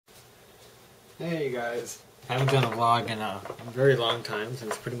Hey guys, haven't done a vlog in a very long time,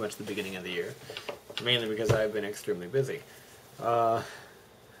 since pretty much the beginning of the year, mainly because I've been extremely busy. I'm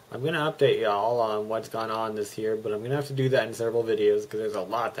going to update y'all on what's gone on this year, but I'm going to have to do that in several videos because there's a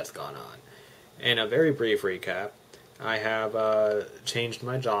lot that's gone on. In a very brief recap, I have changed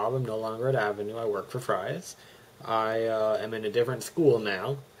my job. I'm no longer at Avenue. I work for Fry's. I am in a different school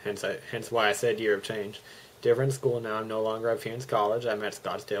now, hence why I said year of change. Different school now. I'm no longer at Phoenix College. I'm at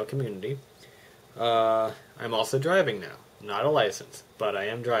Scottsdale Community. I'm also driving now. Not a license, but I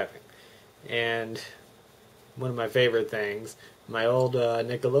am driving. And one of my favorite things, my old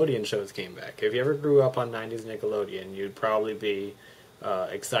Nickelodeon shows came back. If you ever grew up on 90s Nickelodeon, you'd probably be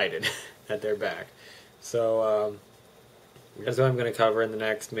excited that they're back. So that's what I'm going to cover in the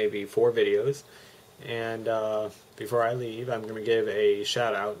next maybe 4 videos. And before I leave, I'm going to give a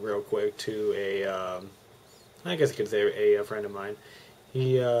shout out real quick to I guess you could say a friend of mine.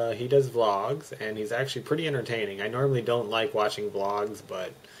 He does vlogs, and he's actually pretty entertaining. I normally don't like watching vlogs,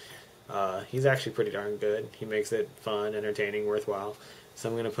 but he's actually pretty darn good. He makes it fun, entertaining, worthwhile. So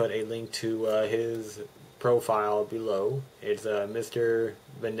I'm going to put a link to his profile below. It's Mr.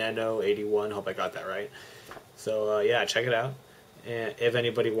 Veneno81. Hope I got that right. So yeah, check it out. And if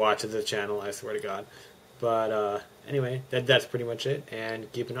anybody watches the channel, I swear to God. But anyway, that's pretty much it,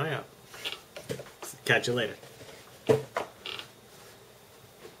 and keep an eye out. Catch you later.